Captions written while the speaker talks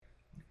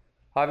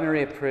Ave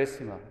Maria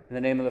Purissima, in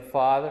the name of the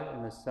Father,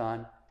 and the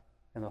Son,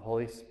 and the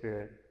Holy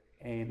Spirit.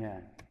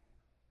 Amen.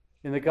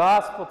 In the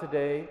Gospel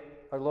today,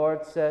 our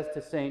Lord says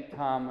to St.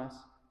 Thomas,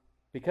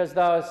 "Because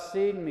thou hast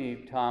seen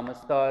me, Thomas,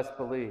 thou hast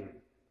believed.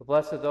 But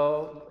blessed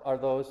are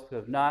those who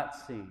have not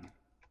seen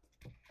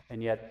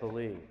and yet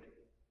believed."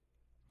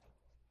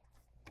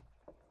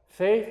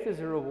 Faith is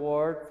a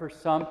reward for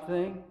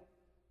something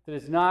that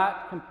is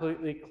not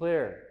completely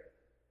clear.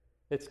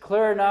 It's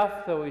clear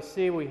enough that we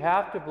see we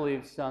have to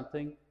believe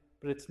something,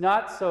 but it's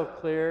not so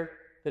clear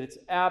that it's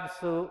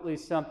absolutely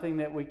something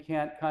that we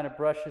can't kind of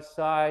brush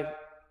aside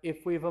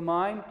if we've a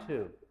mind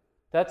to.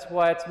 That's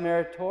why it's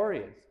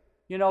meritorious.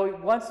 You know,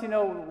 once you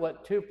know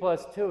what 2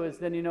 plus 2 is,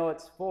 then you know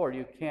it's 4.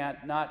 You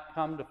can't not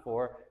come to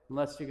 4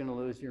 unless you're going to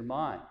lose your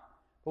mind.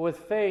 But with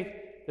faith,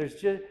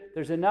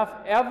 there's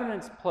enough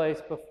evidence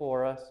placed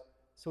before us,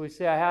 so we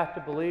say, I have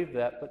to believe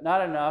that, but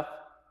not enough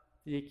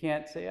that you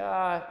can't say,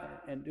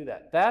 and do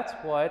that. That's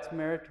why it's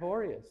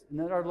meritorious. And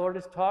then our Lord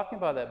is talking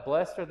about that.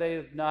 Blessed are they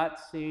who have not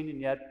seen and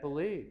yet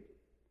believed.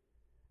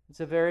 It's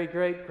a very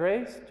great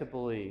grace to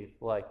believe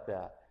like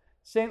that.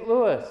 St.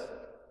 Louis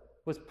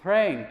was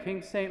praying.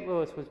 King St.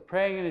 Louis was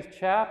praying in his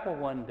chapel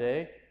one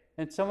day,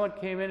 and someone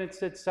came in and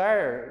said,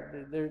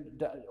 "Sire,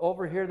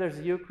 over here there's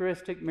a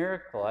Eucharistic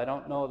miracle. I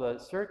don't know the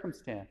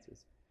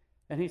circumstances."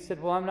 And he said,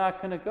 "Well, I'm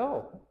not going to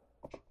go."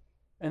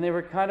 And they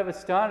were kind of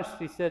astonished.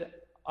 He said,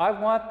 "I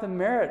want the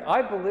merit.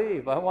 I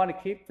believe. I want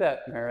to keep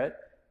that merit,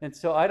 and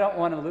so I don't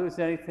want to lose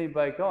anything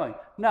by going."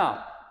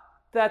 Now,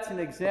 that's an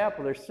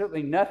example. There's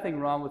certainly nothing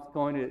wrong with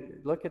going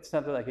to look at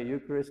something like a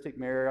Eucharistic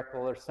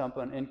miracle or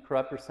something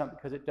incorrupt or something,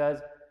 because it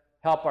does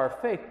help our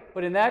faith.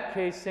 But in that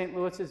case, St.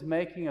 Louis is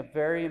making a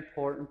very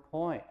important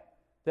point,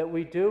 that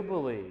we do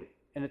believe,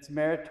 and it's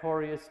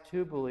meritorious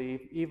to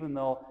believe, even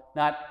though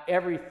not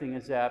everything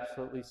is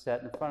absolutely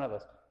set in front of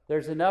us.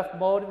 There's enough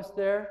motives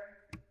there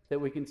that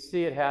we can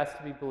see it has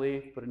to be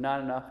believed, but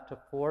not enough to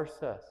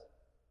force us.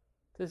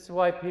 This is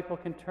why people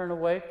can turn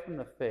away from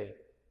the faith,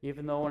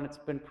 even though when it's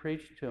been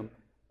preached to them,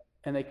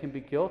 and they can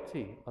be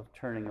guilty of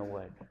turning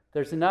away.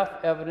 There's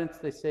enough evidence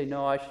they say,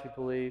 no, I should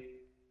believe,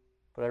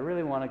 but I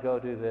really want to go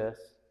do this,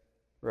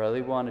 or I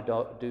really want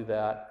to do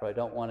that, or I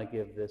don't want to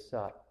give this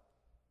up.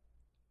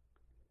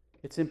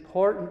 It's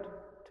important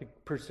to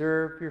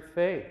preserve your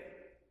faith,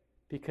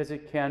 because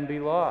it can be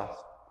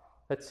lost.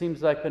 That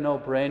seems like a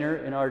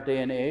no-brainer in our day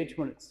and age,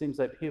 when it seems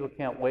like people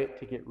can't wait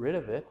to get rid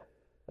of it.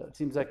 It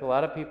seems like a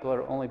lot of people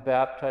are only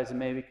baptized and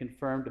maybe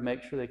confirmed to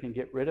make sure they can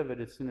get rid of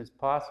it as soon as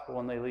possible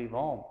when they leave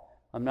home.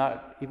 I'm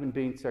not even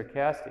being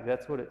sarcastic.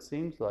 That's what it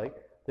seems like.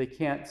 They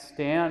can't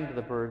stand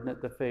the burden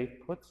that the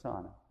faith puts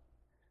on them.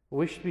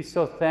 We should be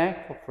so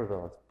thankful for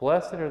those.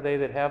 Blessed are they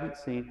that haven't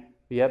seen,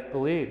 but yet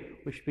believe.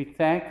 We should be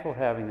thankful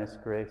having this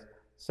grace.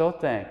 So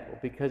thankful,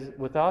 because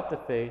without the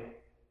faith,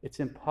 it's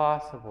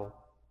impossible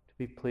to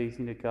be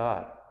pleasing to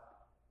God.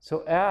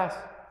 So ask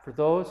for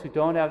those who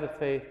don't have the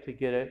faith to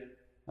get it,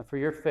 and for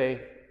your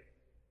faith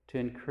to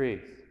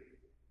increase.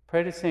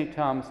 Pray to St.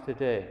 Thomas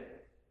today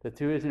that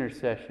through his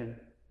intercession,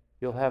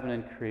 you'll have an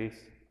increase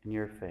in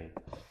your faith.